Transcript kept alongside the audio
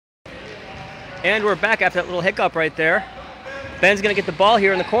And we're back after that little hiccup right there. Ben's going to get the ball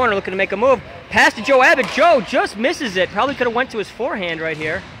here in the corner, looking to make a move. Pass to Joe Abbott. Joe just misses it. Probably could have went to his forehand right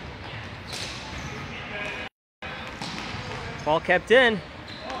here. Ball kept in.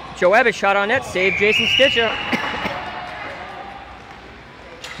 Joe Abbott shot on net. Saved Jason Stitcher.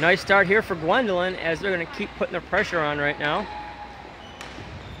 Nice start here for Gwendolyn as they're going to keep putting the pressure on right now.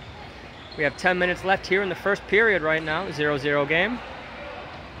 We have 10 minutes left here in the first period right now. 0-0 game.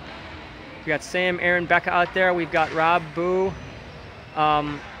 We got Sam, Aaron, Becca out there. We've got Rob, Boo,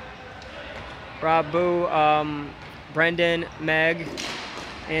 Brendan, Meg,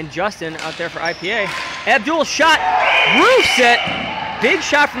 and Justin out there for IPA. Abdul shot, roofs it. Big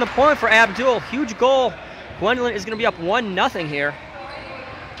shot from the point for Abdul. Huge goal. Gwendolyn is going to be up 1-0 here.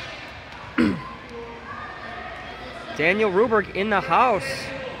 Daniel Ruberg in the house.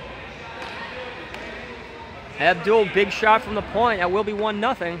 Abdul, big shot from the point. That will be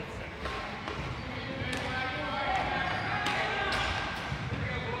 1-0.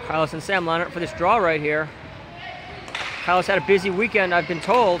 Carlos and Sam line up for this draw right here. Carlos had a busy weekend, I've been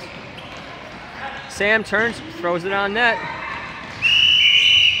told. Sam turns, throws it on net.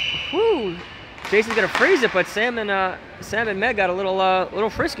 Whew. Jason's gonna freeze it, but Sam and Meg got a little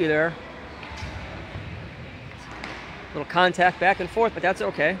frisky there. Little contact back and forth, but that's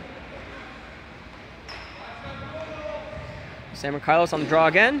okay. Sam and Carlos on the draw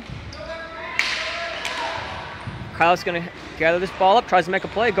again. Carlos gonna gather this ball up, tries to make a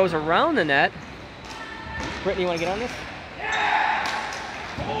play, goes around the net. Brittany, you want to get on this?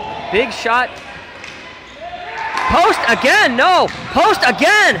 Big shot. Post again, no! Post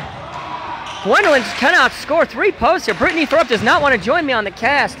again! Gwendolyn just cannot score 3 posts here. Brittany Thorpe does not want to join me on the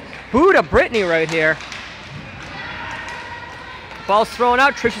cast. Boo to Brittany right here. Ball's thrown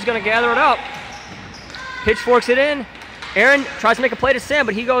out, Trisha's going to gather it up. Pitchforks it in. Aaron tries to make a play to Sam,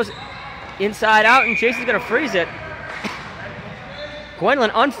 but he goes inside out, and Jason's going to freeze it.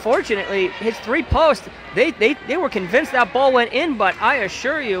 Gwendolyn, unfortunately, hits 3 posts. They were convinced that ball went in, but I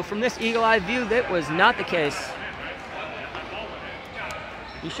assure you, from this eagle-eye view, that was not the case.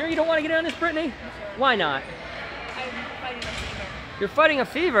 You sure you don't want to get in on this, Brittany? Why not? I'm fighting a fever. You're fighting a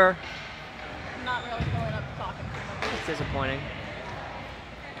fever? I'm not really going up talking. That's disappointing.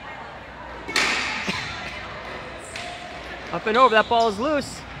 Up and over, that ball is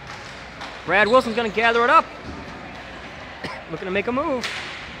loose. Brad Wilson's going to gather it up. Looking to make a move.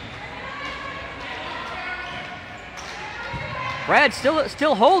 Brad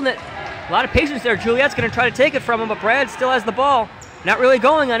still holding it. A lot of patience there. Juliet's going to try to take it from him, but Brad still has the ball. Not really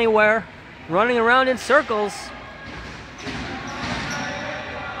going anywhere. Running around in circles.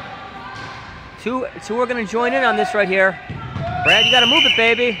 Two are going to join in on this right here. Brad, you got to move it,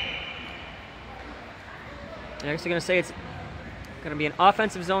 baby. Next, they're going to say it's going to be an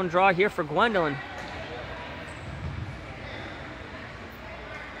offensive zone draw here for Gwendolyn.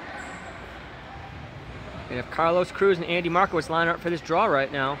 We have Carlos Cruz and Andy Markowitz lining up for this draw right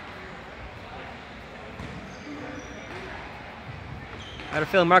now. I had a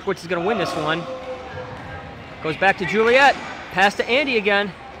feeling Markowitz is going to win this one. Goes back to Juliet. Pass to Andy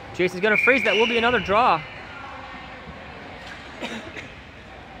again. Jason's going to freeze. That will be another draw.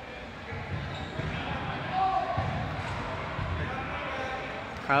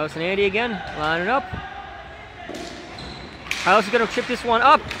 Carlos and Andy again, lining up. Carlos is going to chip this one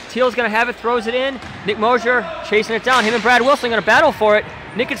up. Teal's going to have it, throws it in. Nick Mosier chasing it down. Him and Brad Wilson are going to battle for it.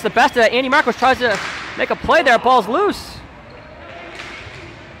 Nick gets the best of that. Andy Marcos tries to make a play there. Ball's loose.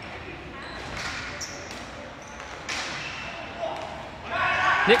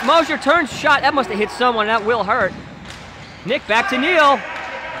 Nick Mosier turns, shot. That must have hit someone. That will hurt. Nick back to Neal.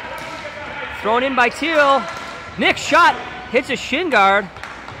 Thrown in by Teal. Nick shot. Hits a shin guard.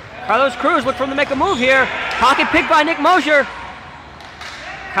 Carlos Cruz look for him to make a move here. Pocket pick by Nick Mosier.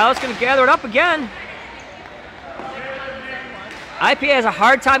 Carlos going to gather it up again. IPA has a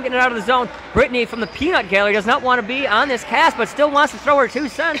hard time getting it out of the zone. Brittany from the Peanut Gallery does not want to be on this cast, but still wants to throw her 2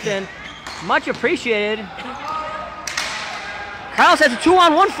 cents in. Much appreciated. Carlos has a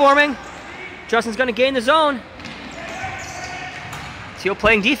 2-on-1 forming. Justin's going to gain the zone. Teal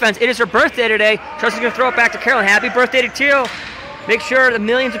playing defense. It is her birthday today. Justin's going to throw it back to Carolyn. Happy birthday to Teal. Make sure the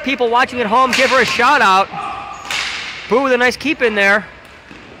millions of people watching at home give her a shout out. Boo with a nice keep in there.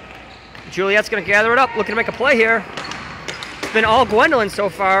 Juliet's going to gather it up, looking to make a play here. It's been all Gwendolyn so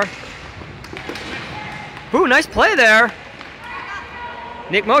far. Boo, nice play there.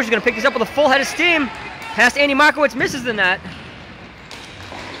 Nick Mosier's going to pick this up with a full head of steam. Past Andy Markowitz, misses the net.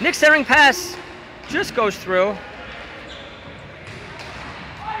 Nick's centering pass just goes through.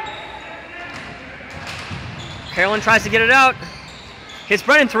 Carolyn tries to get it out. Hits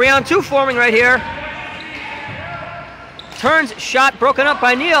Brennan, 3-on-2 forming right here. Turns, shot broken up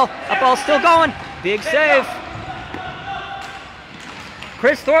by Neal. Up ball still going. Big save.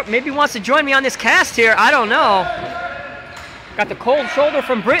 Chris Thorpe maybe wants to join me on this cast here. I don't know. Got the cold shoulder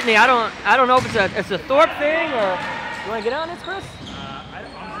from Brittany. I don't know if it's a Thorpe thing or you want to get on this, Chris? I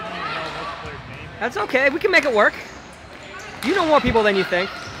don't know what's their name. That's okay. We can make it work. You know more people than you think.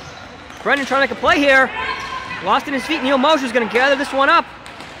 Brendan trying to make a play here. Lost in his feet. Neal Mosher's going to gather this one up.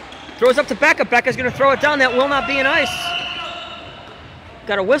 Throws up to Becca. Becca's going to throw it down. That will not be an ice.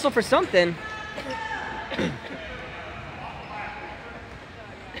 Got a whistle for something.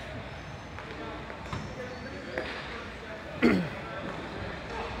 Looks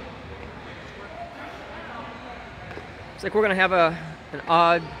like we're going to have an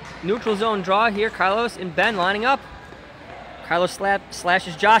odd neutral zone draw here. Carlos and Ben lining up. Carlos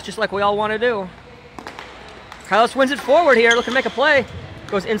slashes Josh just like we all want to do. Carlos wins it forward here, looking to make a play.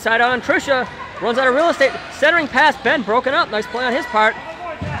 Goes inside out on Trisha. Runs out of real estate. Centering pass, Ben broken up. Nice play on his part.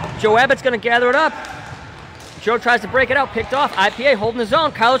 Joe Abbott's going to gather it up. Joe tries to break it out, picked off. IPA holding the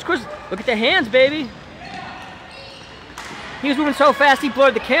zone. Carlos Cruz, look at the hands, baby. He was moving so fast he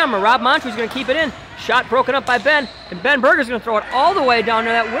blurred the camera. Rob Montreu's going to keep it in. Shot broken up by Ben, and Ben Berger's going to throw it all the way down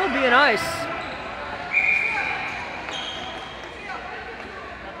there. That will be an ice.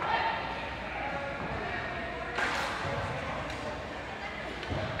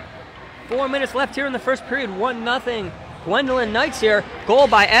 Four minutes left here in the first period, 1-0. Gwendolyn Knights here. Goal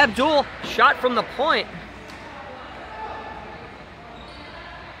by Abdul, shot from the point.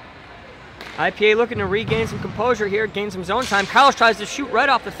 IPA looking to regain some composure here, gain some zone time. Carlos tries to shoot right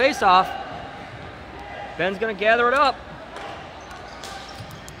off the face-off. Ben's going to gather it up.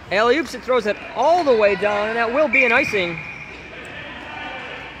 Alley-oops, it throws it all the way down, and that will be an icing.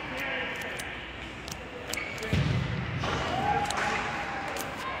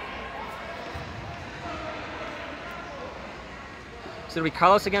 So it'll be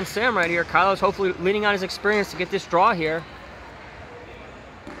Carlos against Sam right here. Carlos hopefully leaning on his experience to get this draw here.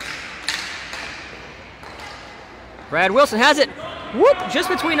 Brad Wilson has it. Whoop! Just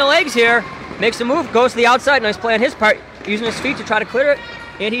between the legs here. Makes a move, goes to the outside. Nice play on his part. Using his feet to try to clear it.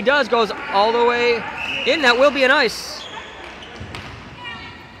 And he does. Goes all the way in. That will be an ice.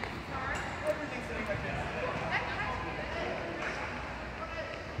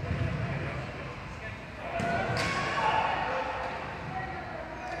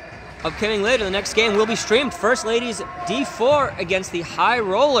 Upcoming later, the next game will be streamed. First Ladies D4 against the High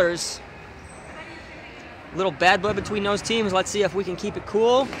Rollers. Little bad blood between those teams. Let's see if we can keep it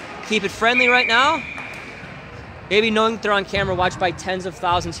cool, keep it friendly right now. Maybe knowing that they're on camera, watched by tens of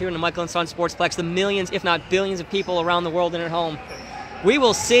thousands here in the Michael & Son Sportsplex, the millions, if not billions of people around the world and at home. We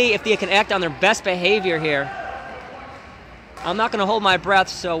will see if they can act on their best behavior here. I'm not going to hold my breath,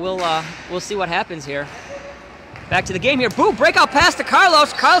 so we'll see what happens here. Back to the game here. Boo, breakout pass to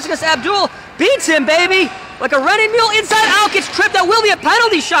Carlos. Carlos against Abdul. Beats him, baby. Like a running mule inside out. Gets tripped. That will be a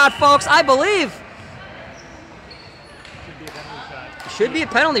penalty shot, folks, I believe. Should be a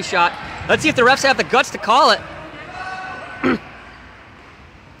penalty shot. Let's see if the refs have the guts to call it.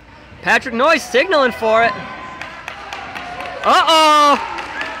 Patrick Noyes signaling for it. Uh-oh.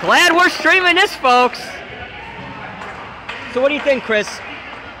 Glad we're streaming this, folks. So what do you think, Chris?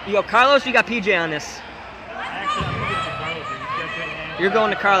 You got Carlos or you got PJ on this? Actually, I'm going to go to Carlos here. He's got good hands. You're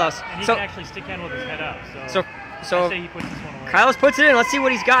going to Carlos. And he so, can actually stick in with his head up. So I say he puts this one away. Carlos puts it in. Let's see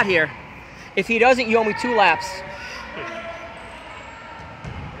what he's got here. If he doesn't, you owe me 2 laps.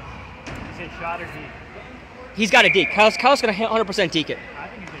 Is it shot or deep? He's got a deke. Carlos going to 100% deke it. I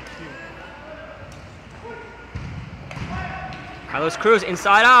think he's going to shoot. Carlos Cruz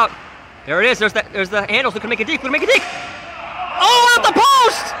inside out. There it is. There's the handles. Look to make a deke. Look to make a deke. Oh, off the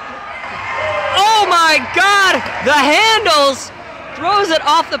post! Oh my God! The handles throws it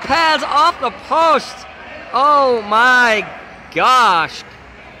off the pads, off the post. Oh my gosh!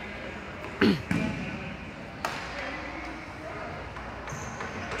 They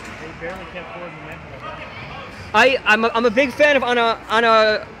barely kept forward momentum. I'm a big fan of on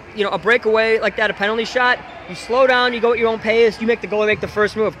a breakaway like that, a penalty shot. You slow down, you go at your own pace, you make the goalie make the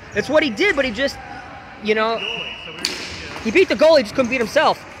first move. That's what he did, but he just, he beat the goalie, just couldn't beat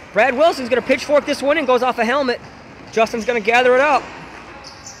himself. Brad Wilson's going to pitchfork this one and goes off a helmet. Justin's going to gather it up.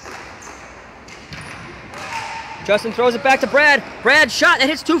 Justin throws it back to Brad. Brad shot, that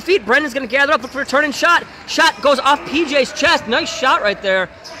hits 2 feet. Brendan's going to gather up, look for a turning shot. Shot goes off PJ's chest. Nice shot right there.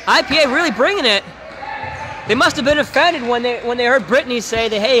 IPA really bringing it. They must have been offended when they heard Brittany say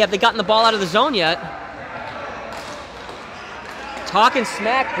that, hey, have they gotten the ball out of the zone yet? Talking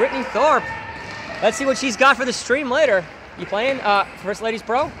smack, Brittany Thorpe. Let's see what she's got for the stream later. You playing First Ladies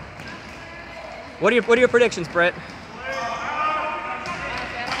Pro? What are your predictions, Britt? Honestly,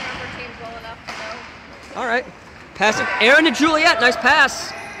 I don't remember teams well enough to know. All right. Pass it. Aaron to Juliet. Nice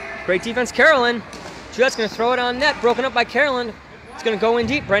pass. Great defense, Carolyn. Juliet's going to throw it on net. Broken up by Carolyn. It's going to go in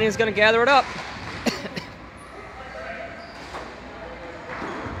deep. Brendan's going to gather it up.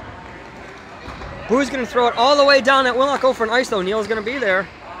 Boo's going to throw it all the way down. That will not go for an ice, though. Neil's going to be there.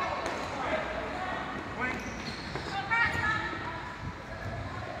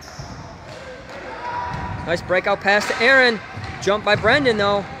 Nice breakout pass to Aaron. Jump by Brendan,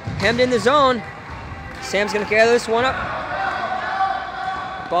 though. Hemmed in the zone. Sam's going to gather this one up.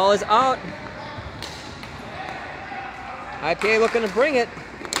 Ball is out. IPA looking to bring it.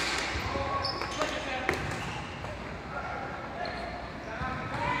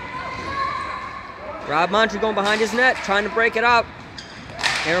 Rob Montre going behind his net, trying to break it up.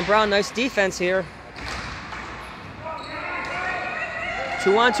 Aaron Brown, nice defense here.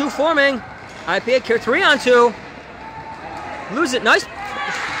 2-on-2 forming. IPA carry 3-on-2. Lose it, nice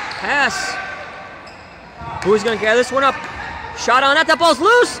pass. Who's gonna gather this one up? Shot on net, that ball's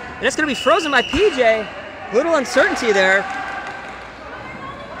loose, and it's gonna be frozen by PJ. Little uncertainty there.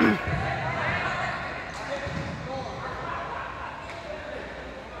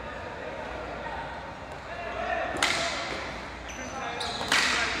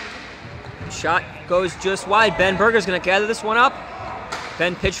 Shot goes just wide. Ben Berger's gonna gather this one up.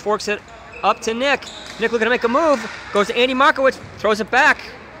 Ben pitchforks it up to Nick. Nick looking to make a move. Goes to Andy Markowitz, throws it back.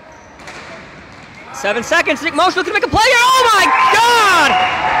 7 seconds. Nick Moshe looking to make a play here. Oh my God!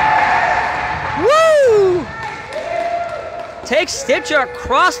 Woo! Takes Stitcher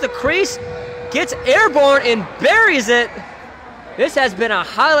across the crease, gets airborne and buries it. This has been a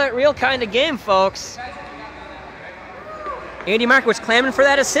highlight reel kind of game, folks. Andy Markowitz clamoring for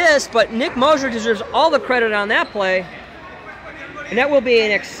that assist, but Nick Mosier deserves all the credit on that play. And that will be an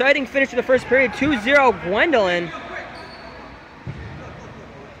exciting finish to the first period. 2-0 Gwendolyn.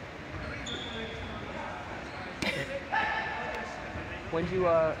 When did you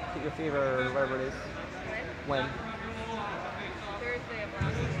get your fever or whatever it is? When? Thursday of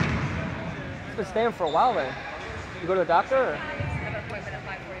last week. It's been staying for a while then. You go to the doctor? Or? I have an appointment at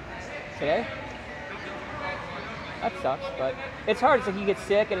 5:45. Today? That sucks, but it's hard. It's like you get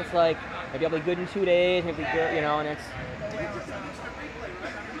sick and it's like, maybe I'll be good in 2 days, maybe good, you know, and it's...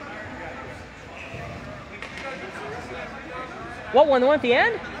 What one? The one at the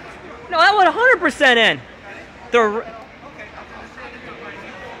end? No, that one 100% in.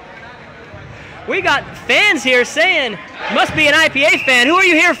 We got fans here saying, must be an IPA fan. Who are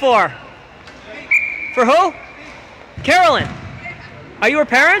you here for? For who? Carolyn. Are you her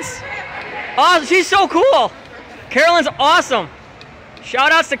parents? Oh, she's so cool. Carolyn's awesome.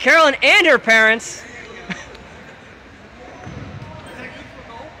 Shout outs to Carolyn and her parents.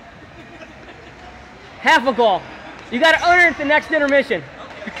 Half a goal. You got to earn it at the next intermission.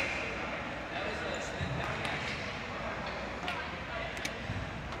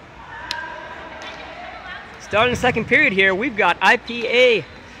 Starting the second period here, we've got IPA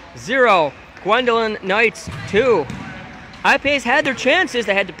 0, Gwendolyn Knights 2. IPA's had their chances.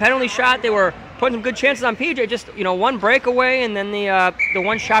 They had the penalty shot. They were putting some good chances on PJ. Just, you know, one breakaway and then the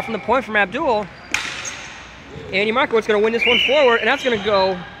one shot from the point from Abdul. Andy Markowitz going to win this one forward, and that's going to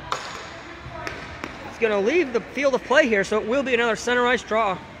go. It's going to leave the field of play here, so it will be another center ice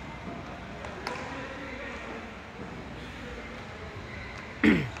draw.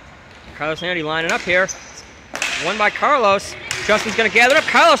 Carlos Andy lining up here. Won by Carlos. Justin's going to gather up.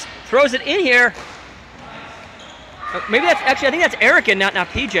 Carlos throws it in here. Maybe that's actually, I think that's Erica, not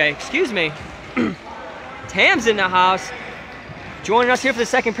PJ. Excuse me. Tam's in the house. Joining us here for the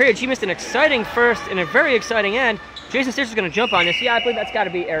second period. She missed an exciting first and a very exciting end. Jason Stitcher's going to jump on this. Yeah, I believe that's got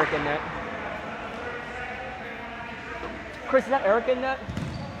to be Erica in that. Chris, is that Erica in that?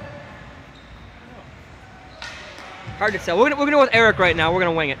 Hard to tell. We're gonna go with Eric right now. We're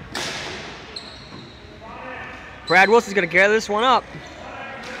going to wing it. Brad Wilson's going to gather this one up.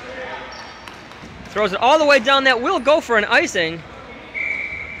 Throws it all the way down. That will go for an icing.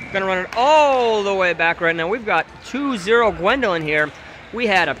 Going to run it all the way back right now. We've got 2-0 Gwendolyn here. We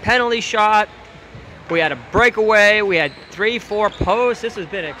had a penalty shot. We had a breakaway. We had 3-4 posts. This has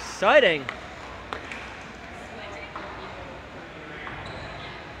been exciting.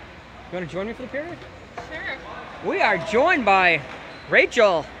 You want to join me for the period? Sure. We are joined by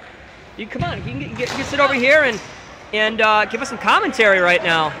Rachel. You come on. You can sit over here and give us some commentary right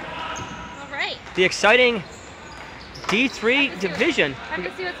now. All right. The exciting D3 division. I have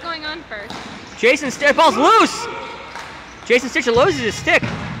to see what's going on first. Jason Stitcher, ball's loose. Jason Stitcher loses his stick.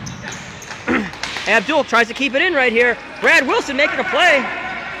 Abdul tries to keep it in right here. Brad Wilson making a play.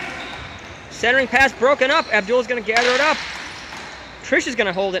 Centering pass broken up. Abdul's going to gather it up. Trish is going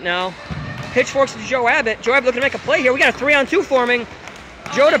to hold it now. Pitchforks to Joe Abbott. Joe Abbott looking to make a play here. We got a 3-on-2 forming.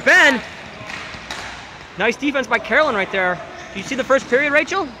 Joe to Ben. Nice defense by Carolyn right there. Did you see the first period,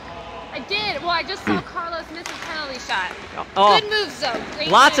 Rachel? I did. Well, I just saw Carlos miss a penalty shot. Oh. Good moves, though. Great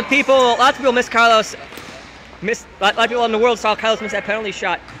Lots of moves. people miss Carlos. A lot of people in the world saw Carlos miss that penalty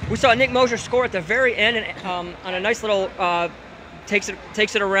shot. We saw Nick Mosier score at the very end and on a nice little takes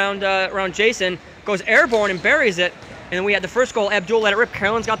it around Jason, goes airborne and buries it. And then we had the first goal. Abdul let it rip.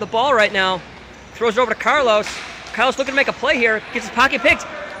 Carolyn's got the ball right now. Throws it over to Carlos. Carlos looking to make a play here. Gets his pocket picked.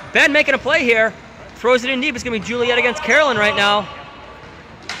 Ben making a play here. Throws it in deep. It's going to be Juliet against Carolyn right now.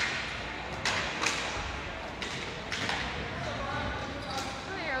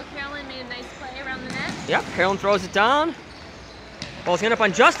 Carolyn made a nice play around the net. Yep, Carolyn throws it down. Ball's going to end up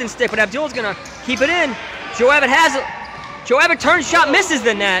on Justin's stick, but Abdul's going to keep it in. Joe Abbott has it. Joe Abbott turns shot, misses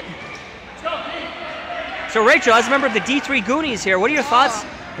the net. So Rachel, as a member of the D3 Goonies here, what are your thoughts?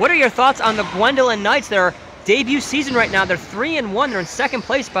 What are your thoughts on the Gwendolyn Knights? Their debut season right now. They're 3-1. They're in second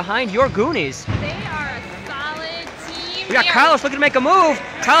place behind your Goonies. They are a solid team. We got Carlos looking to make a move.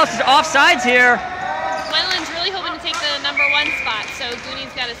 Carlos is offsides here. Gwendolyn's really hoping to take the #1 spot, so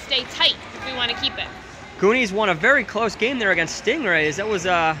Goonies got to stay tight if we want to keep it. Goonies won a very close game there against Stingrays. That was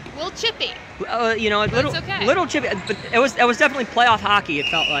A little chippy. you know, a little, okay. little chippy, but it was definitely playoff hockey. It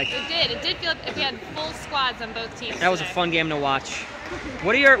felt like. It did. It did feel like we had full squads on both teams. That was a today. fun game to watch.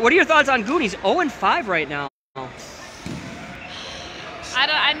 What are your thoughts on Goonies? 0-5 right now. I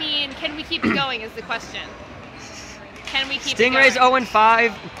mean, can we keep it going is the question. Can we keep Stingrays it going?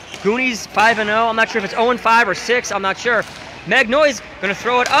 0-5. Goonies 5-0. I'm not sure if it's 0-5 or 6. I'm not sure. Meg Noy's gonna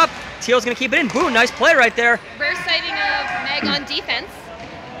throw it up. Teal's gonna keep it in. Boom, nice play right there. First sighting of Meg on defense.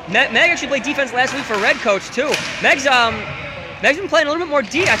 Meg actually played defense last week for Red Coach too. Meg's been playing a little bit more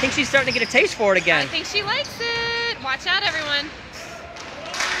D. I think she's starting to get a taste for it again. I think she likes it. Watch out, everyone.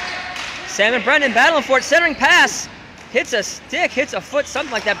 Sam and Brendan battling for it. Centering pass. Hits a stick, hits a foot,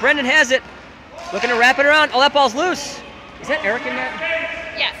 something like that. Brendan has it. Looking to wrap it around. Oh, that ball's loose. Is that Eric in net?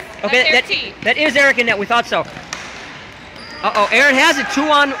 Yes. Okay, that's their team. that is Eric in net. We thought so. Uh-oh, Aaron has it.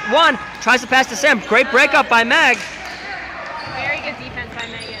 2-on-1. Tries to pass to Sam. Great breakup by Meg. Very good defense by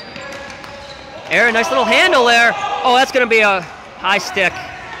Megan. Aaron, nice little handle there. Oh, that's going to be a high stick.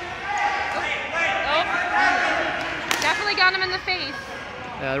 Oh. Definitely got him in the face.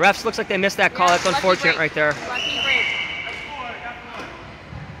 The refs looks like they missed that call. Yeah, That's unfortunate right there. Lucky break.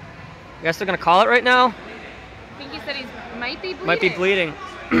 You guys still going to call it right now? I think he said he might be bleeding. Might be bleeding.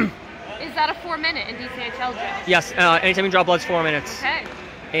 Is that a 4-minute in DCHL drill? Yes, anytime you draw blood's 4 minutes. Okay.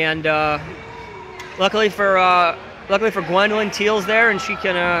 And luckily for Gwendolyn, Teal's there, and she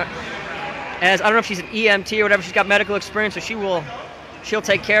can, as I don't know if she's an EMT or whatever, she's got medical experience, so she'll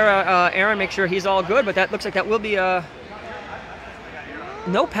take care of Aaron, make sure he's all good. But that looks like that will be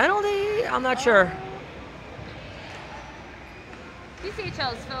no penalty. I'm not sure.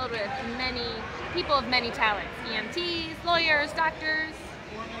 DCHL is filled with many people of many talents: EMTs, lawyers, doctors.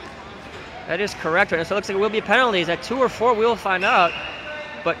 That is correct right now. So it looks like it will be a penalty. Is that 2 or 4? We'll find out.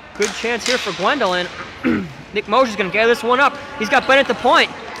 But good chance here for Gwendolyn. Nick Mosier's going to gather this one up. He's got Ben at the point.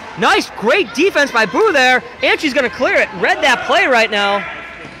 Nice, great defense by Boo there. And she's going to clear it. Read that play right now.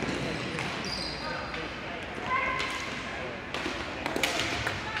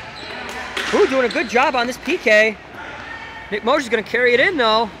 Boo doing a good job on this PK. Nick Mosier's going to carry it in,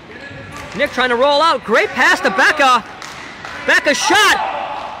 though. Nick trying to roll out. Great pass to Becca. Becca shot.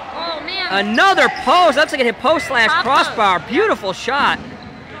 Oh, man. Another post. Looks like it hit post / Top crossbar. Beautiful shot.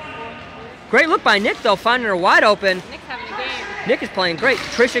 Great look by Nick, though, finding her wide open. Nick's having a game. Nick is playing great.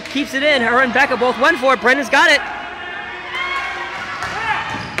 Trisha keeps it in. Her and Becca both went for it. Brendan's got it.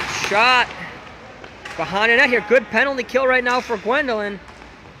 Shot. Behind the net here. Good penalty kill right now for Gwendolyn.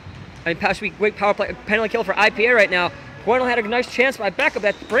 I mean, great power play. Penalty kill for IPA right now. Gwendolyn had a nice chance by Becca, but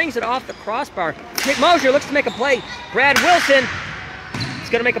that brings it off the crossbar. Nick Mosier looks to make a play. Brad Wilson is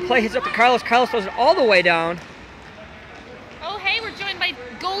going to make a play. Hits up to Carlos. Carlos throws it all the way down. Oh, hey, we're joined by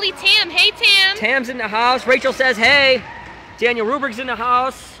goalie Tam. Hey, Tam. Tam's in the house. Rachel says, hey. Daniel Ruberg's in the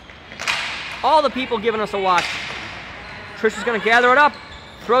house. All the people giving us a watch. Trisha's going to gather it up.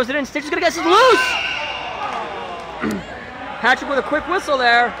 Throws it in. Stitch is going to get it loose. Patrick with a quick whistle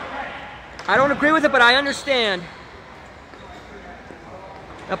there. I don't agree with it, but I understand.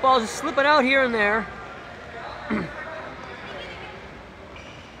 That ball's just slipping out here and there.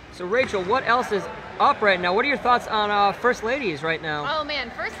 So, Rachel, what else is up right now? What are your thoughts on First Ladies right now? Oh, man,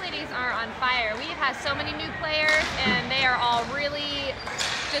 First Ladies are on fire. We've had so many new players, and they are all really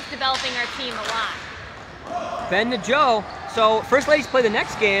just developing our team a lot. Ben to Joe. So First Ladies play the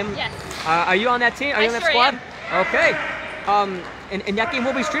next game. Yes. Are you on that team? Are you on that sure squad? am. Okay. And that game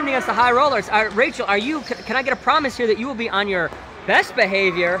will be streamed against the High Rollers. Rachel, are you? Can I get a promise here that you will be on your best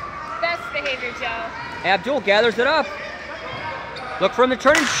behavior? Best behavior, Joe. Abdul gathers it up. Look for him to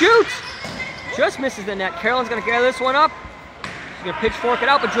turn and shoot. Just misses the net. Carolyn's going to gather this one up. She's going to pitchfork it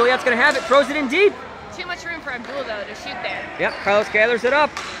out, but Juliet's going to have it. Throws it in deep. Too much room for Abdul, though, to shoot there. Yep, Carlos gathers it up.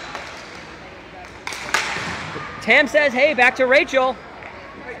 Tam says, hey, back to Rachel.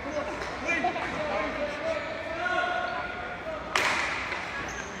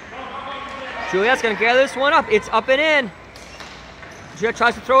 Juliet's going to gather this one up. It's up and in. Juliet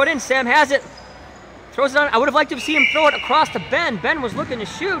tries to throw it in. Sam has it. Throws it on. I would have liked to see him throw it across to Ben. Ben was looking to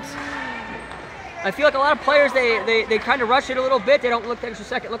shoot. I feel like a lot of players, they kind of rush it a little bit. They don't look the extra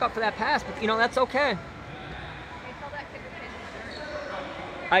second, look up for that pass. But, you know, that's okay.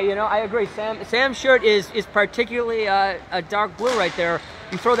 I agree. Sam's shirt is particularly a dark blue right there.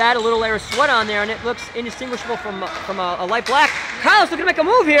 You throw that, a little layer of sweat on there, and it looks indistinguishable from a light black. Kyle's looking to make a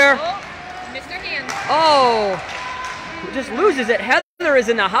move here. Oh, Mr. Hands. Oh, just loses it. Heather is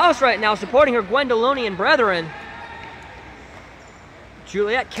in the house right now supporting her Gwendolyn brethren.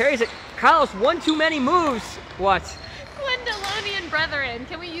 Juliet carries it. Carlos, one too many moves. What? Gwendolyn brethren.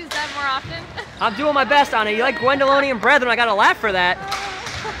 Can we use that more often? I'm doing my best on it. You like Gwendolyn brethren? I got to laugh for that.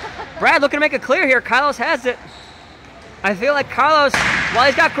 Brad looking to make it clear here. Carlos has it. I feel like Carlos, while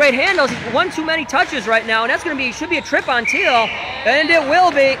he's got great handles, he's one too many touches right now, and that's going to be, should be a trip on Teal, and it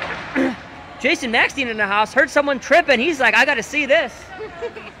will be. Jason Maxine in the house heard someone trip, and he's like, I got to see this.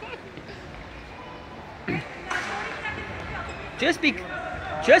 Just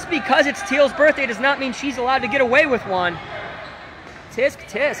because it's Teal's birthday does not mean she's allowed to get away with one. Tisk,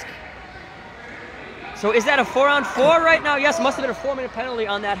 tisk. So is that a 4-on-4 right now? Yes, must have been a 4-minute penalty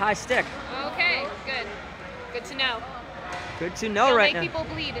on that high stick. Okay, good. Good to know. Good to know right now. Don't make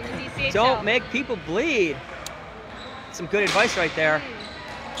people bleed in the DCHL. Don't make people bleed. Some good advice right there.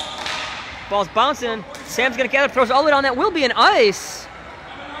 Ball's bouncing. Sam's going to gather, throws all it on. That will be an ice.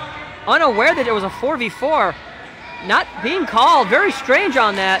 Unaware that it was a 4v4. Not being called. Very strange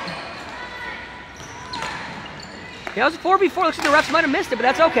on that. Yeah, it was a 4v4. Looks like the refs might have missed it, but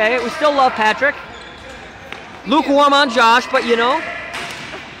that's okay. We still love Patrick. Lukewarm on Josh, but you know.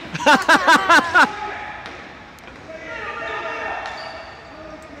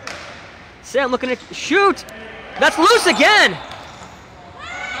 Sam looking to shoot. That's loose again.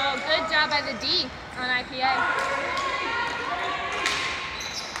 Oh, good job by the D on IPA.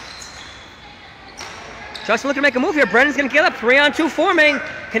 Justin looking to make a move here. Brendan's going to get up. 3-on-2 forming.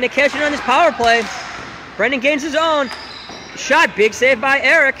 Can they catch it on this power play? Brendan gains his own. Shot. Big save by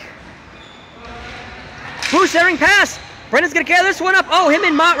Eric. Boost centering pass. Brendan's going to gather this one up. Oh, him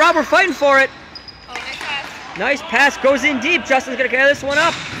and Rob were fighting for it. Oh, nice pass. Nice pass. Goes in deep. Justin's going to gather this one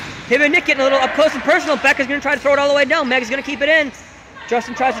up. Him and Nick getting a little up close and personal. Becca's going to try to throw it all the way down. Meg's going to keep it in.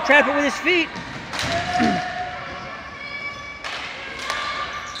 Justin tries to trap it with his feet.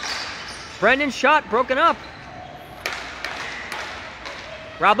 Brendan's shot broken up.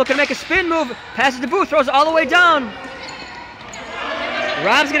 Rob looking to make a spin move. Passes to Booth. Throws it all the way down.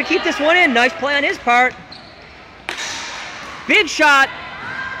 Rob's going to keep this one in. Nice play on his part. Big shot.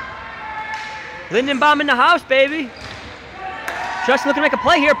 Lindenbaum in the house, baby. Justin looking to make a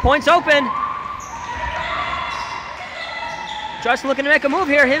play here. Points open. Justin looking to make a move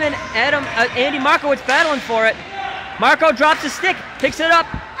here. Him and Andy Markowitz battling for it. Marco drops his stick. Picks it up.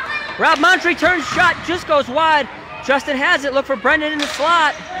 Rob Montre turns shot. Just goes wide. Justin has it. Look for Brendan in the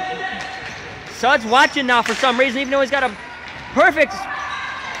slot. Sud's watching now for some reason, even though he's got a perfect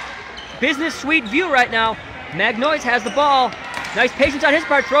business suite view right now. Magnois has the ball. Nice patience on his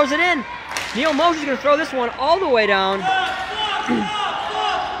part. Throws it in. Neil Mosher's going to throw this one all the way down.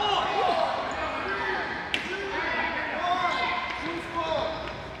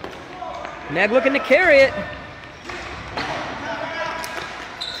 Meg looking to carry it.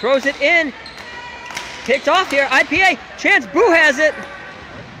 Throws it in. Picked off here. IPA. Chance. Boo has it.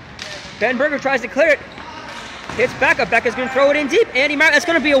 Ben Berger tries to clear it. Hits Becca. Becca's going to throw it in deep. Andy Mark. That's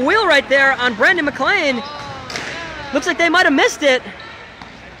going to be a wheel right there on Brendan McLean. Looks like they might have missed it.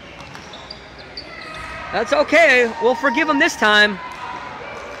 That's okay. We'll forgive him this time.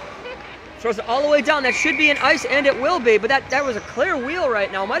 Throws it all the way down. That should be an ice, and it will be. But that was a clear wheel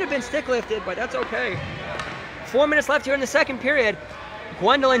right now. Might have been stick lifted, but that's okay. 4 minutes left here in the second period.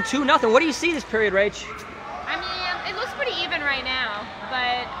 Gwendolyn 2-0. What do you see this period, Rach? I mean, it looks pretty even right now,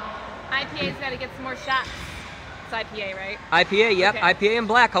 but IPA's got to get some more shots. It's IPA, right? IPA, yep. Okay. IPA in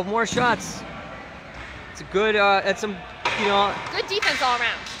black. Couple more shots. It's a good. That's some you know. Good defense all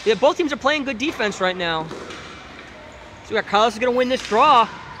around. Yeah, both teams are playing good defense right now. So we got Carlos is going to win this draw.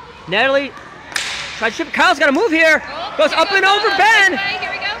 Natalie tries to ship. Carlos got to move here. Oh, goes up and over Ben. Okay,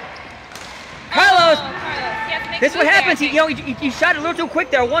 here we go. Carlos. Oh, He has to make This is a what move happens. there, He shot it a little too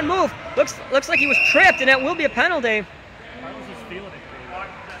quick there. One move. Looks like he was tripped, and that will be a penalty. Carlos is feeling it.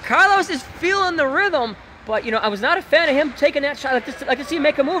 Carlos is feeling the rhythm, but I was not a fan of him taking that shot. I could see him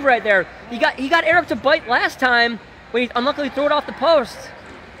make a move right there. He got Eric to bite last time when he unluckily threw it off the post.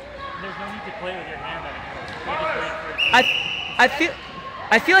 There's no need to play with your hand on it.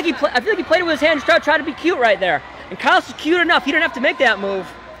 I feel like he played it with his hand and tried to be cute right there. And Carlos is cute enough. He didn't have to make that move.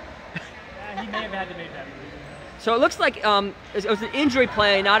 He may have had to make that move. So it looks like it was an injury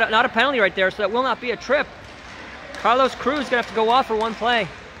play, not a penalty right there. So that will not be a trip. Carlos Cruz gonna have to go off for one play.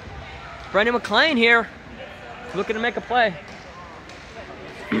 Brendan McClain here, looking to make a play.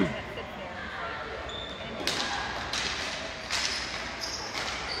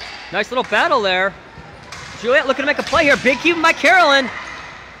 Nice little battle there. Juliet looking to make a play here. Big keeping by Carolyn.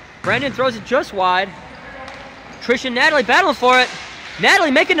 Brandon throws it just wide. Trish and Natalie battling for it.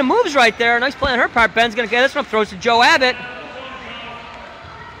 Natalie making the moves right there. Nice play on her part. Ben's going to get this one. Throws to Joe Abbott.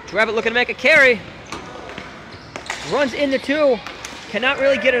 Joe Abbott looking to make a carry. Runs into two. Cannot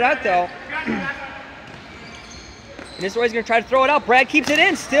really get it out though. And this is where he's going to try to throw it out. Brad keeps it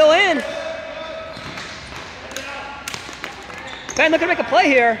in. Still in. Ben looking to make a play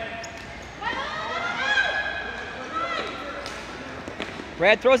here.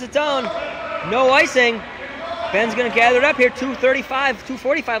 Brad throws it down. No icing. Ben's going to gather it up here.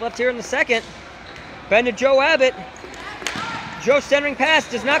 2:45 left here in the second. Ben to Joe Abbott. Joe centering pass.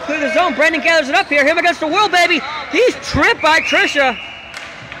 Does not clear the zone. Brendan gathers it up here. Him against the will, baby. He's tripped by Trisha.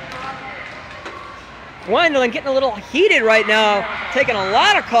 Gwendolyn getting a little heated right now. Taking a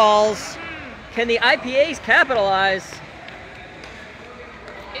lot of calls. Can the IPAs capitalize?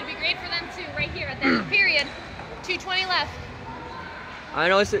 It'd be great for them to, right here at the end of the period. 2:20 left. I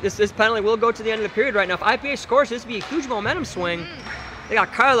know this penalty will go to the end of the period right now. If IPA scores, this would be a huge momentum swing. They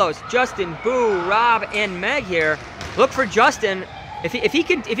got Carlos, Justin, Boo, Rob, and Meg here. Look for Justin. If he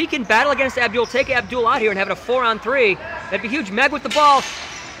can battle against Abdul, take Abdul out here and have it a 4-on-3, that'd be huge. Meg with the ball.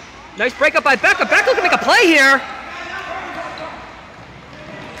 Nice breakup by Becca. Becca looking to make a play here.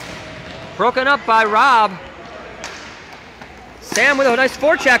 Broken up by Rob. Sam with a nice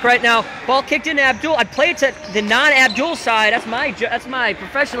forecheck right now. Ball kicked into Abdul. I'd play it to the non-Abdul side. That's my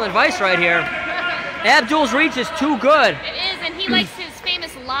professional advice right here. Abdul's reach is too good. It is, and he likes his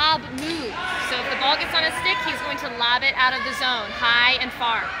famous lob move. So if the ball gets on a stick, he's going to lob it out of the zone, high and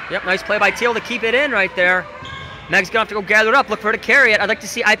far. Yep, nice play by Teal to keep it in right there. Meg's gonna have to go gather it up, look for her to carry it. I'd like to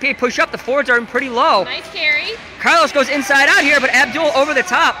see IPA push up. The forwards are in pretty low. Nice carry. Carlos goes inside out here, but Abdul over the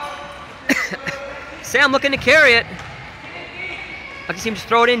top. Sam looking to carry it. I can see him just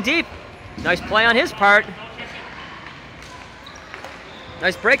throw it in deep. Nice play on his part.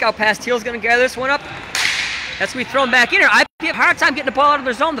 Nice breakout pass. Teal's gonna gather this one up. That's gonna be thrown back in here. IPA have a hard time getting the ball out of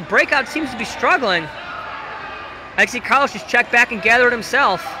their zone. The breakout seems to be struggling. I can see Carlos just check back and gather it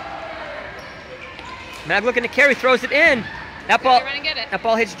himself. Mag looking to carry, throws it in. That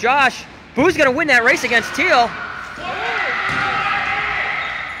ball hits Josh. Boo's gonna win that race against Teal.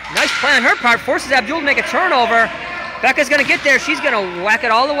 Nice play on her part, forces Abdul to make a turnover. Becca's gonna get there, she's gonna whack it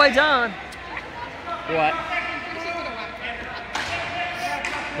all the way down. What?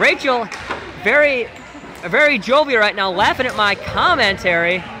 Rachel, very jovial right now, laughing at my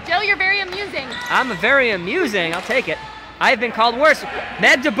commentary. Joe, you're very amusing. I'm very amusing, I'll take it. I've been called worse.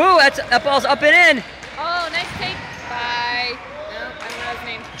 Meg DeBoo, that ball's up and in. Oh, nice take by, no, I don't know his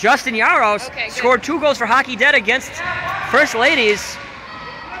name. Justin Yaros scored 2 goals for Hockey Dead against First Ladies.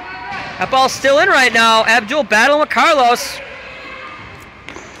 That ball's still in right now. Abdul battling with Carlos.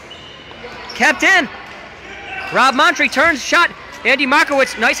 Kept in. Rob Montre turns, shot. Andy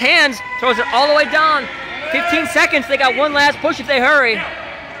Markowitz, nice hands, throws it all the way down. 15 seconds, they got one last push if they hurry.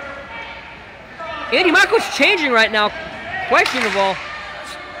 Andy Markowitz changing right now, questionable.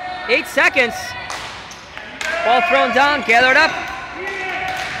 8 seconds. Ball thrown down, gathered up.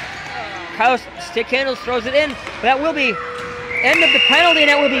 Carlos stick handles, throws it in. But that will be end of the penalty, and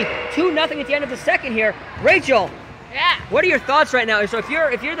that will be 2-0 at the end of the second here. Rachel, what are your thoughts right now? So if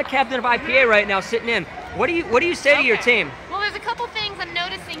you're the captain of IPA right now, sitting in, what do you say to your team? Well, there's a couple things I'm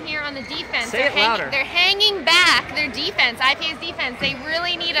noticing here on the defense. Say it louder. They're hanging back their defense, IPA's defense. They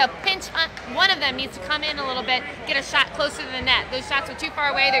really need a pinch. One of them needs to come in a little bit, get a shot closer to the net. Those shots are too far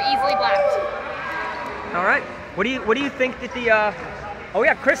away. They're easily blocked. All right. What do you think that Oh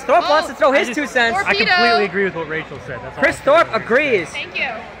yeah, Chris Thorpe wants to throw his 2 cents. I completely agree with what Rachel said. That's all Chris Thorpe agrees. Thank you.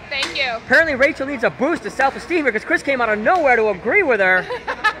 Thank you. Apparently Rachel needs a boost of self-esteem here because Chris came out of nowhere to agree with her.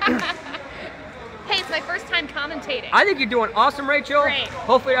 Hey, it's my first time commentating. I think you're doing awesome, Rachel. Great.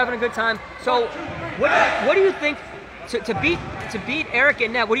 Hopefully you're having a good time. So, what do you think to beat Eric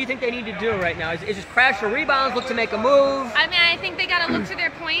and Net? What do you think they need to do right now? Is just crash the rebounds, look to make a move? I mean, I think they got to look to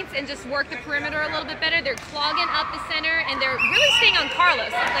their points and just work the perimeter a little bit better. They're clogging up the center, and they're really staying on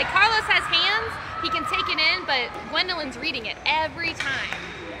Carlos. Like, Carlos has hands, he can take it in, but Gwendolyn's reading it every time.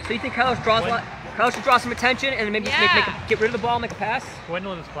 So you think Carlos should draw some attention and maybe just get rid of the ball, make a pass?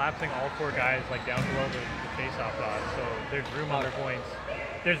 Gwendolyn is collapsing all 4 guys like down below the face-off dot, so there's room on their points.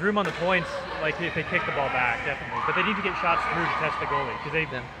 There's room on the points, like if they kick the ball back, definitely. But they need to get shots through to test the goalie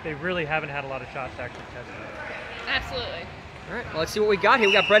because they really haven't had a lot of shots to actually test it. Absolutely. All right, well, let's see what we got here.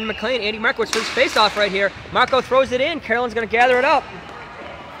 We got Brendan McLean, Andy Markowitz for his face-off right here. Marco throws it in. Carolyn's going to gather it up.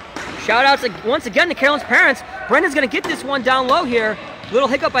 Shout-outs once again to Carolyn's parents. Brendan's going to get this one down low here. Little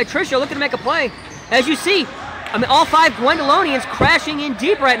hiccup by Tricia, looking to make a play. As you see, I mean, all 5 Gwendolonians crashing in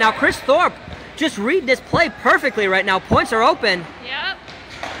deep right now. Chris Thorpe just reading this play perfectly right now. Points are open. Yep.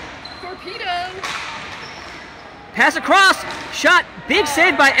 Torpedo. Pass across. Shot. Big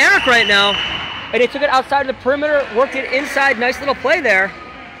save by Eric right now. And they took it outside of the perimeter, worked it inside. Nice little play there.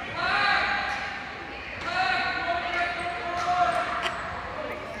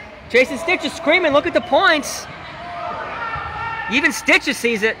 Jason Stitches screaming, look at the points. Even Stitches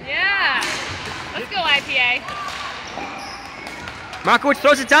sees it. Yeah. Let's go, IPA. Markowitz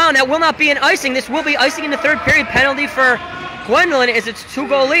throws it down. That will not be an icing. This will be icing in the 3rd period. Penalty for Gwendolyn as it's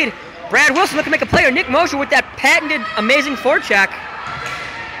 2-goal lead. Brad Wilson looking to make a player. Nick Mosher with that patented amazing forecheck.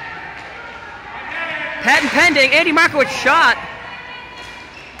 Patent pending. Andy Markowitz shot.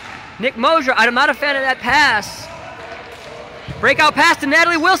 Nick Mosher, I'm not a fan of that pass. Breakout pass to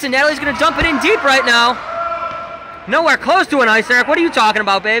Natalie Wilson. Natalie's going to dump it in deep right now. Nowhere close to an ice, Eric. What are you talking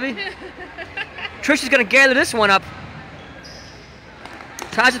about, baby? Trisha's going to gather this one up.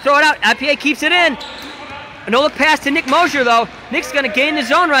 Tries to throw it out. IPA keeps it in. A no-look pass to Nick Mosher, though. Nick's going to gain the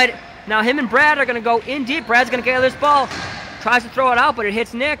zone right. Now him and Brad are going to go in deep. Brad's going to gather this ball. Tries to throw it out, but it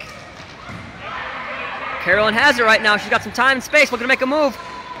hits Nick. Carolyn has it right now. She's got some time and space. Looking to make a move.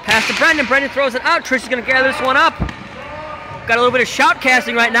 Pass to Brendan. Brendan throws it out. Trisha's going to gather this one up. Got a little bit of shout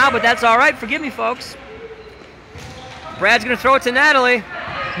casting right now, but that's all right. Forgive me, folks. Brad's going to throw it to Natalie.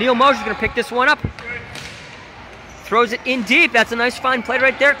 Neil Mosher's going to pick this one up. Throws it in deep. That's a nice fine play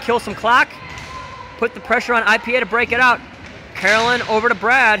right there. Kill some clock. Put the pressure on IPA to break it out. Carolyn over to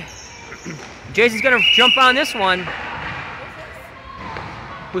Brad. Jaycee's going to jump on this one.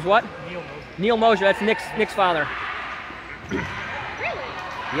 Who's what? Neil Mosher. Neil Mosher. That's Nick's father. Really?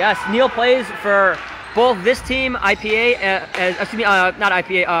 Yes, Neil plays for both this team, IPA, not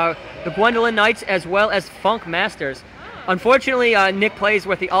IPA, the Gwendolyn Knights, as well as Funk Masters. Unfortunately, Nick plays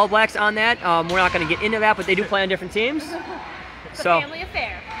with the All Blacks on that. We're not going to get into that, but they do play on different teams. It's a family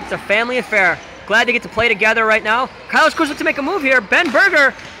affair. It's a family affair. Glad to get to play together right now. Kyle's Cruz looks to make a move here. Ben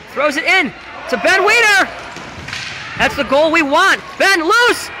Berger throws it in to Ben Weiner. That's the goal we want. Ben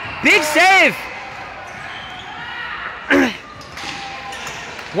loose. Big save.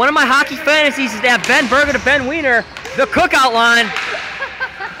 One of my hockey fantasies is to have Ben Berger to Ben Weiner, the cookout line.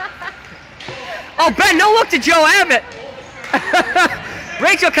 Oh, Ben, no look to Joe Abbott.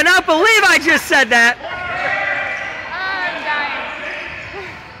 Rachel cannot believe I just said that. I'm dying.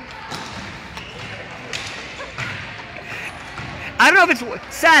 I don't know if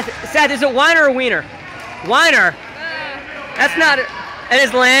it's Seth. Seth, is it Weiner or Wiener? Weiner. That's not. It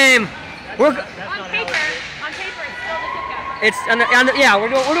is lame. We're. On paper, it's still the cookout. It's yeah. We're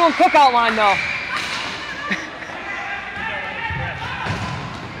doing cookout line though.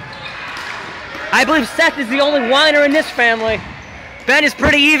 I believe Seth is the only whiner in this family. Ben is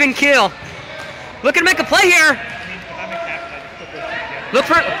pretty even keel. Looking to make a play here. Look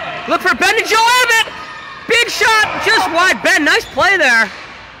for Ben and Joe Abbott. Big shot, just wide. Ben, nice play there.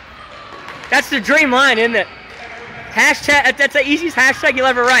 That's the dream line, isn't it? Hashtag. That's the easiest hashtag you'll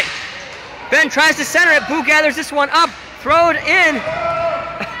ever write. Ben tries to center it. Boo gathers this one up. Throw it in.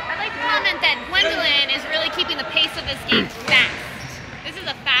 I'd like to comment that Gwendolyn is really keeping the pace of this game fast. This is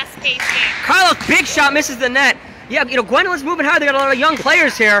a fast-paced game. Carlos, big shot, misses the net. Yeah, you know, Gwendolyn's moving hard. They got a lot of young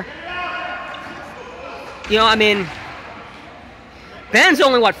players here. You know, I mean, Ben's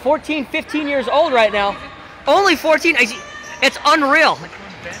only, what, 14, 15 years old right now. Only 14. It's unreal.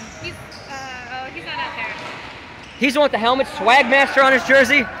 He's not out there. He's the one with the helmet, swag master on his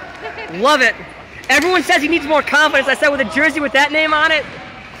jersey. Love it. Everyone says he needs more confidence. I said with a jersey with that name on it.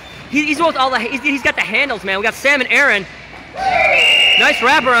 He's got the handles, man. We got Sam and Aaron. Nice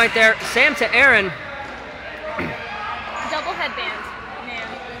wrapper right there. Sam to Aaron. Double headband,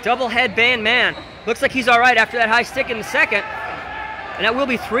 man. Double headband, man. Looks like he's all right after that high stick in the second. And that will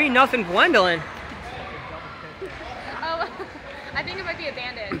be 3-0 Gwendolyn. Oh, I think it might be a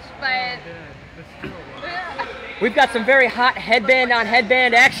bandage, but... We've got some very hot headband on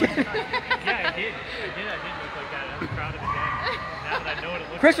headband action. Yeah, I did look like that. I was proud of the game. Now that I know what it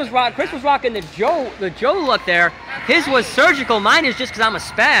looks Chris was rocking the Joe look there. His was surgical. Mine is just because I'm a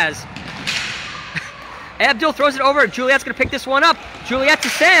spaz. Abdul throws it over. Juliet's going to pick this one up. Juliet to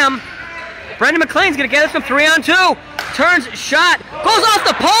Sam. Brendan McLean's going to get this from 3-on-2. Turns, shot, goes off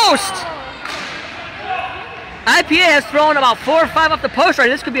the post. IPA has thrown about 4 or 5 off the post right.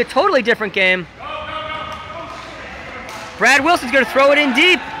 This could be a totally different game. Brad Wilson's going to throw it in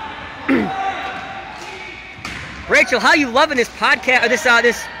deep. Rachel, how you loving this podcast, or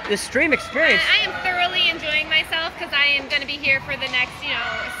this stream experience? I am thoroughly enjoying myself because I am going to be here for the next,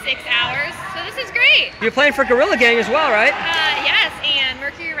 6 hours. So this is great. You're playing for Gorilla Gang as well, right? Yes, and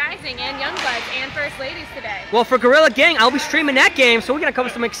Mercury Rising, and Youngbloods, and First Ladies today. Well, for Gorilla Gang, I'll be streaming that game, so we're going to cover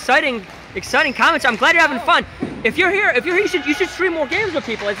some exciting comments. I'm glad you're having fun. If you're here, you should stream more games with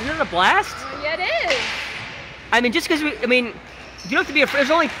people. Isn't it a blast? Yeah, it is. I mean, just because you don't have to be afraid.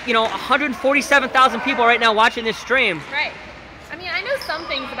 There's only, 147,000 people right now watching this stream. Right. I mean, I know some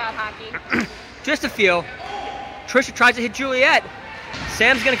things about hockey. Just a few. Trisha tries to hit Juliet.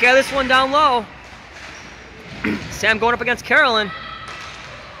 Sam's going to get this one down low. Sam going up against Carolyn.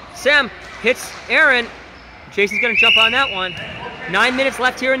 Sam hits Aaron. Jason's going to jump on that one. 9 minutes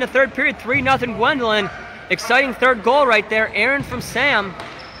left here in the third period. 3-0 Gwendolyn. Exciting third goal right there. Aaron from Sam.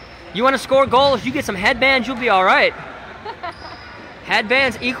 You want to score goals, you get some headbands, you'll be all right.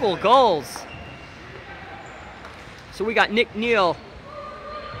 Headbands equal goals. So we got Nick Neal,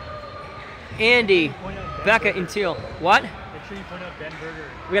 Andy, Becca, and Teal. What? Make sure you point out Ben Berger.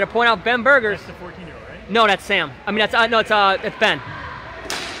 We got to point out Ben Berger. That's the 14-year-old, right? No, that's Sam. I mean, that's it's Ben.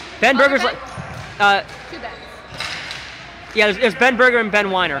 Ben Berger's like. 2 Bens. Yeah, there's Ben Berger and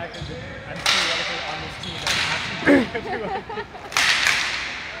Ben Weiner. I'm theoretically on this team.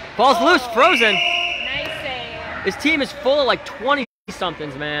 Ball's loose, frozen. Nice save. This team is full of like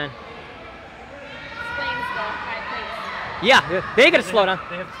 20-somethings, man. Flames go, high place. Yeah, they gotta slow down.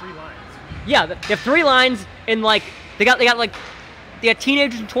 They have 3 lines. Yeah, they have 3 lines, and like they got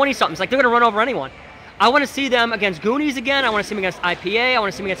teenagers and 20-somethings. Like they're gonna run over anyone. I want to see them against Goonies again. I want to see them against IPA. I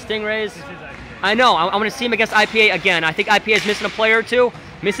want to see them against Stingrays. This is IPA. I know. I want to see them against IPA again. I think IPA is missing a player or two.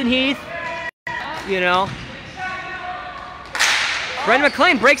 Missing Heath. Brendan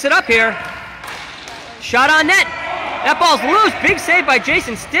McLean breaks it up here. Shot on net. That ball's loose. Big save by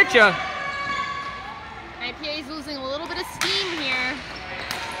Jason Stitcha. IPA's losing a little bit of steam here.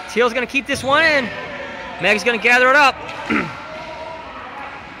 Teal's going to keep this one in. Meg's going to gather it up.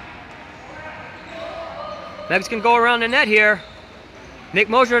 Meg's going to go around the net here. Nick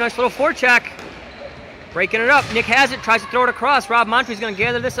Mosier, nice little forecheck. Breaking it up. Nick has it, tries to throw it across. Rob Montre's going to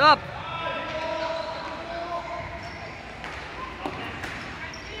gather this up.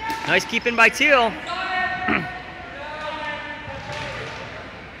 Nice keep in by Teal.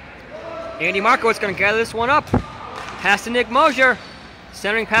 Andy Markowitz going to gather this one up. Pass to Nick Mosier.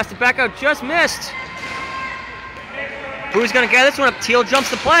 Centering pass to Becca, just missed. Who's going to gather this one up? Teal jumps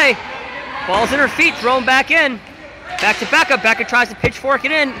the play. Ball's in her feet, thrown back in. Back to Becca. Becca tries to pitchfork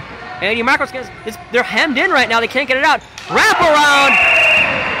it in. Andy Markowitz, they're hemmed in right now. They can't get it out. Wrap around.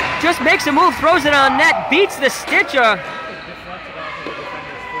 Just makes a move, throws it on net, beats the Stitcher.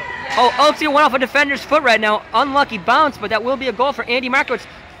 Oh, see, went off a defender's foot right now. Unlucky bounce, but that will be a goal for Andy Markowitz.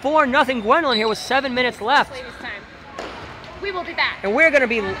 4-0 Gwendolyn here with 7 minutes left. Ladies time. We will be back. And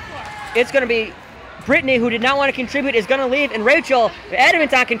it's going to be Brittany, who did not want to contribute, is going to leave, and Rachel,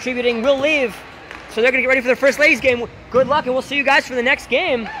 adamant on contributing, will leave. So they're going to get ready for their first ladies game. Good luck, and we'll see you guys for the next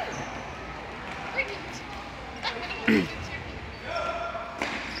game.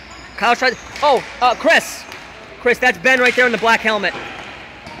 Kyle tried. Chris. Chris, that's Ben right there in the black helmet.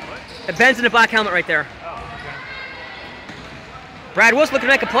 Ben's in the black helmet right there. Brad Wilson looking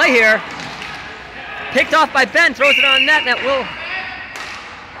to make a play here. Picked off by Ben, throws it on net, and that will.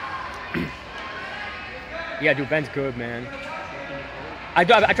 Yeah, dude, Ben's good, man. I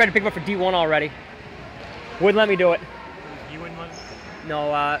tried to pick him up for D1 already. Wouldn't let me do it. You wouldn't let me?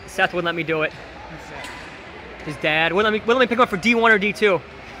 No, Seth wouldn't let me do it. His dad wouldn't let me pick him up for D1 or D2.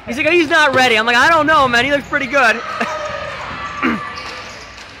 He's like, he's not ready. I'm like, I don't know, man. He looks pretty good.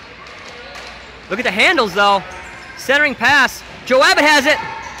 Look at the handles, though. Centering pass. Joe Abbott has it.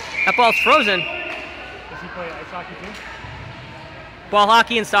 That ball's frozen. Does he play ice hockey too? Ball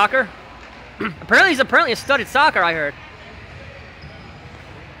hockey and soccer. Apparently, he's a stud at soccer, I heard.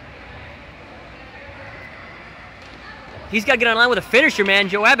 He's got to get online with a finisher, man.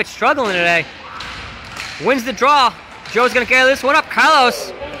 Joe Abbott's struggling today. Wins the draw. Joe's going to carry this one up.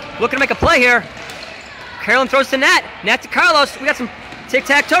 Carlos looking to make a play here. Carolyn throws to Nat. Nat to Carlos. We got some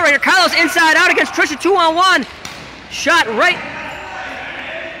tic-tac-toe right here. Carlos inside out against Trisha 2-on-1. Shot right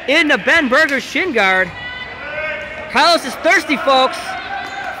into Ben Berger's shin guard. Carlos is thirsty, folks.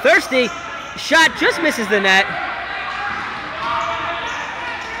 Thirsty. Shot just misses the net.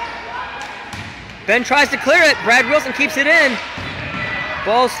 Ben tries to clear it. Brad Wilson keeps it in.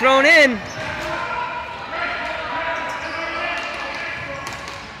 Ball's thrown in.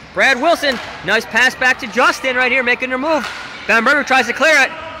 Brad Wilson, nice pass back to Justin right here, making her move. Ben Berger tries to clear it.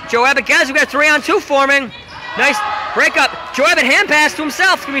 Joe Abbott gets it. We got 3-on-2 forming. Nice breakup. Joe Abbott hand pass to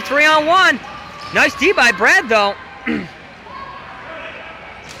himself. It's going to be 3-on-1. Nice D by Brad, though.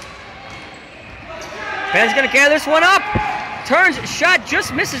 Ben's going to gather this one up. Turns, shot,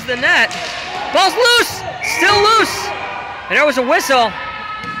 just misses the net. Ball's loose. Still loose. And there was a whistle.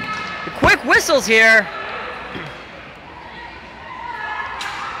 The quick whistles here.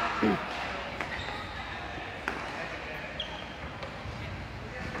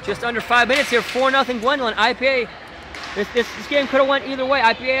 Just under 5 minutes here, 4-0 Gwendolyn. IPA, this game could have went either way.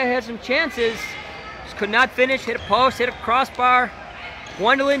 IPA had some chances, just could not finish, hit a post, hit a crossbar.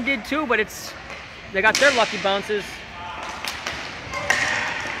 Gwendolyn did too, but they got their lucky bounces.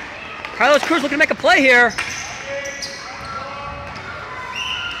 Carlos Cruz looking to make a play here.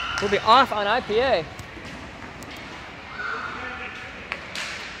 We'll be off on IPA.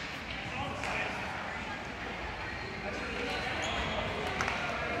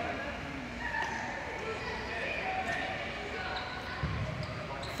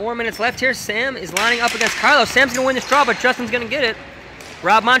 Four minutes left here. Sam is lining up against Carlos. Sam's going to win this draw, but Justin's going to get it.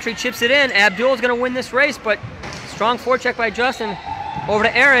 Rob Montre chips it in. Abdul's going to win this race, but strong forecheck by Justin. Over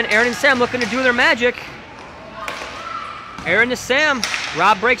to Aaron. Aaron and Sam looking to do their magic. Aaron to Sam.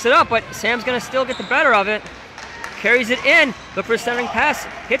 Rob breaks it up, but Sam's going to still get the better of it. Carries it in. Look for a centering pass.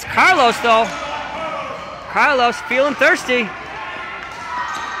 Hits Carlos, though. Carlos feeling thirsty.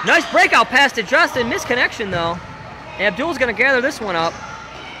 Nice breakout pass to Justin. Misconnection, though. Abdul's going to gather this one up.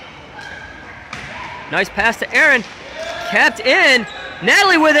 Nice pass to Aaron. Kept in.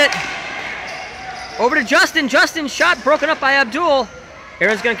 Natalie with it. Over to Justin. Justin's shot broken up by Abdul.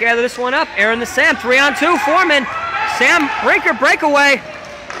 Aaron's going to gather this one up. Aaron to Sam. 3-on-2. Foreman. Sam breakaway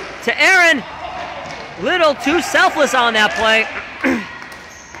to Aaron. Little too selfless on that play.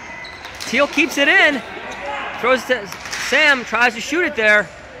 Teal keeps it in. Throws it to Sam. Tries to shoot it there.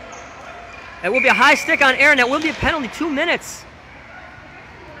 That will be a high stick on Aaron. That will be a penalty. 2 minutes.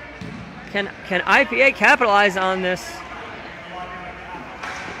 Can IPA capitalize on this?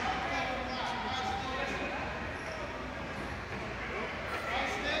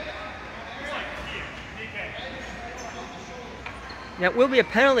 That will be a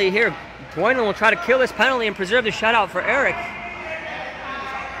penalty here. Gwendolyn will try to kill this penalty and preserve the shutout for Eric.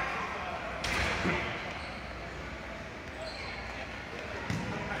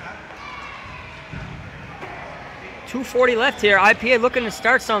 .240 left here. IPA looking to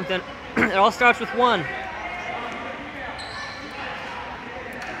start something. It all starts with one.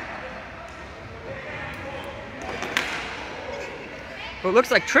 But it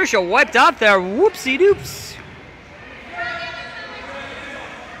looks like Trisha wiped out there. Whoopsie doops.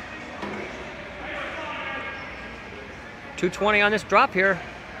 .220 on this drop here.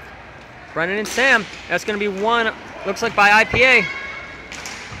 Brennan and Sam. That's going to be one. Looks like by IPA.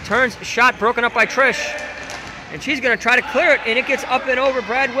 Turns, shot broken up by Trish. And she's going to try to clear it, and it gets up and over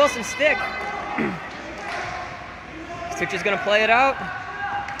Brad Wilson's stick. Stitch is going to play it out.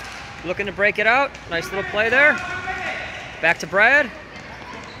 Looking to break it out. Nice little play there. Back to Brad.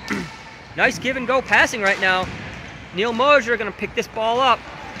 Nice give and go passing right now. Neil Mosier going to pick this ball up.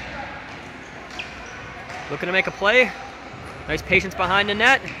 Looking to make a play. Nice patience behind the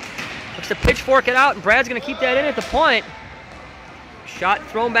net. Looks to pitchfork it out, and Brad's going to keep that in at the point. Shot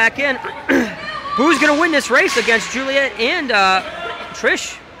thrown back in. Who's going to win this race against Juliet and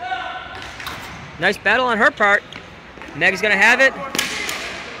Trish? Nice battle on her part. Meg's going to have it.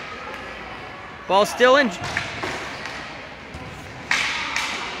 Ball's still in.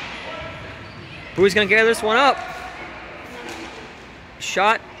 Who's going to gather this one up?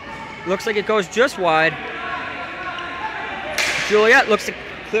 Shot. Looks like it goes just wide. Juliet looks to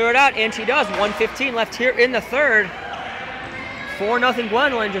clear it out, and she does. 1:15 left here in the third. 4-0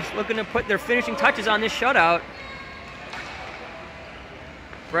 Gwendolyn, just looking to put their finishing touches on this shutout.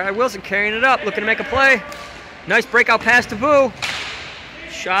 Brad Wilson carrying it up, looking to make a play. Nice breakout pass to Boo.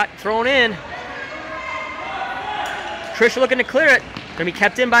 Shot thrown in. Trish looking to clear it. Gonna be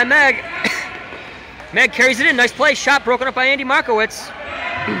kept in by Meg. Meg carries it in. Nice play. Shot broken up by Andy Markowitz.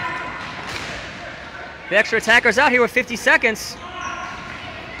 The extra attacker's out here with 50 seconds.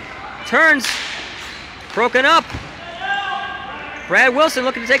 Turns. Broken up. Brad Wilson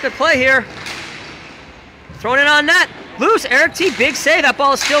looking to take the play here. Throwing it on net. Loose. Eric T. Big save. That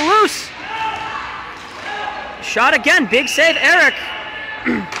ball is still loose. Shot again. Big save, Eric.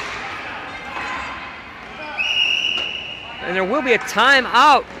 And there will be a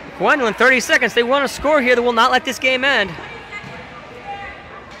timeout. Gwendolyn, 30 seconds. They want to score here. They will not let this game end.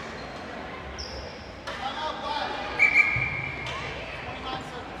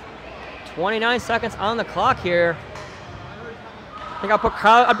 .29 seconds on the clock here. I think I'd put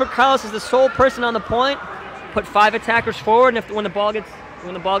Carlos as the sole person on the point. Put 5 attackers forward, and if when the ball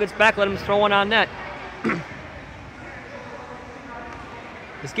gets back, let him throw one on net.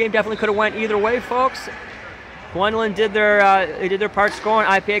 This game definitely could have went either way, folks. Gwendolyn did their part scoring.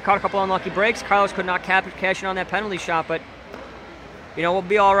 IPA caught a couple unlucky breaks. Carlos could not cash in on that penalty shot, but you know, we'll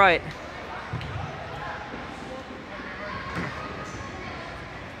be all right.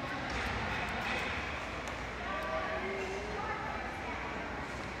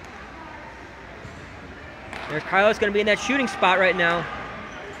 There's Carlos going to be in that shooting spot right now.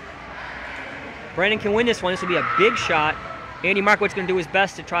 Brandon can win this one. This will be a big shot. Andy Markowitz going to do his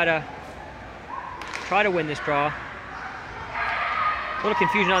best to try to win this draw. A little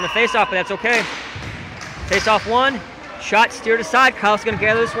confusion on the faceoff, but that's okay. Faceoff one. Shot steered aside. Carlos going to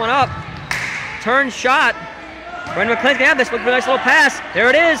gather this one up. Turn shot. Brendan McClain's going to have this with a nice little pass. There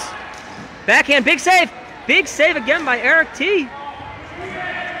it is. Backhand. Big save. Big save again by Eric T.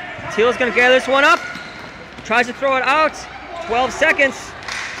 Teal's going to gather this one up. Tries to throw it out. 12 seconds.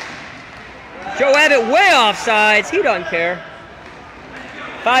 Joe Abbott way offsides. He doesn't care.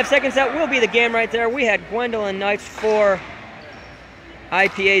 5 seconds. That will be the game right there. We had Gwendolyn Knights 4,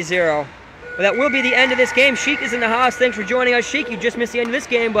 IPA 0. But that will be the end of this game. Sheik is in the house. Thanks for joining us, Sheik. You just missed the end of this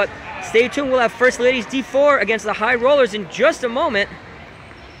game, but stay tuned. We'll have First Ladies D4 against the High Rollers in just a moment.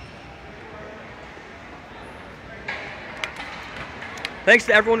 Thanks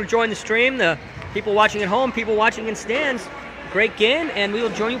to everyone who joined the stream, the people watching at home, people watching in stands. Great game, and we will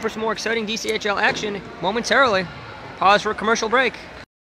join you for some more exciting DCHL action momentarily. Pause for a commercial break.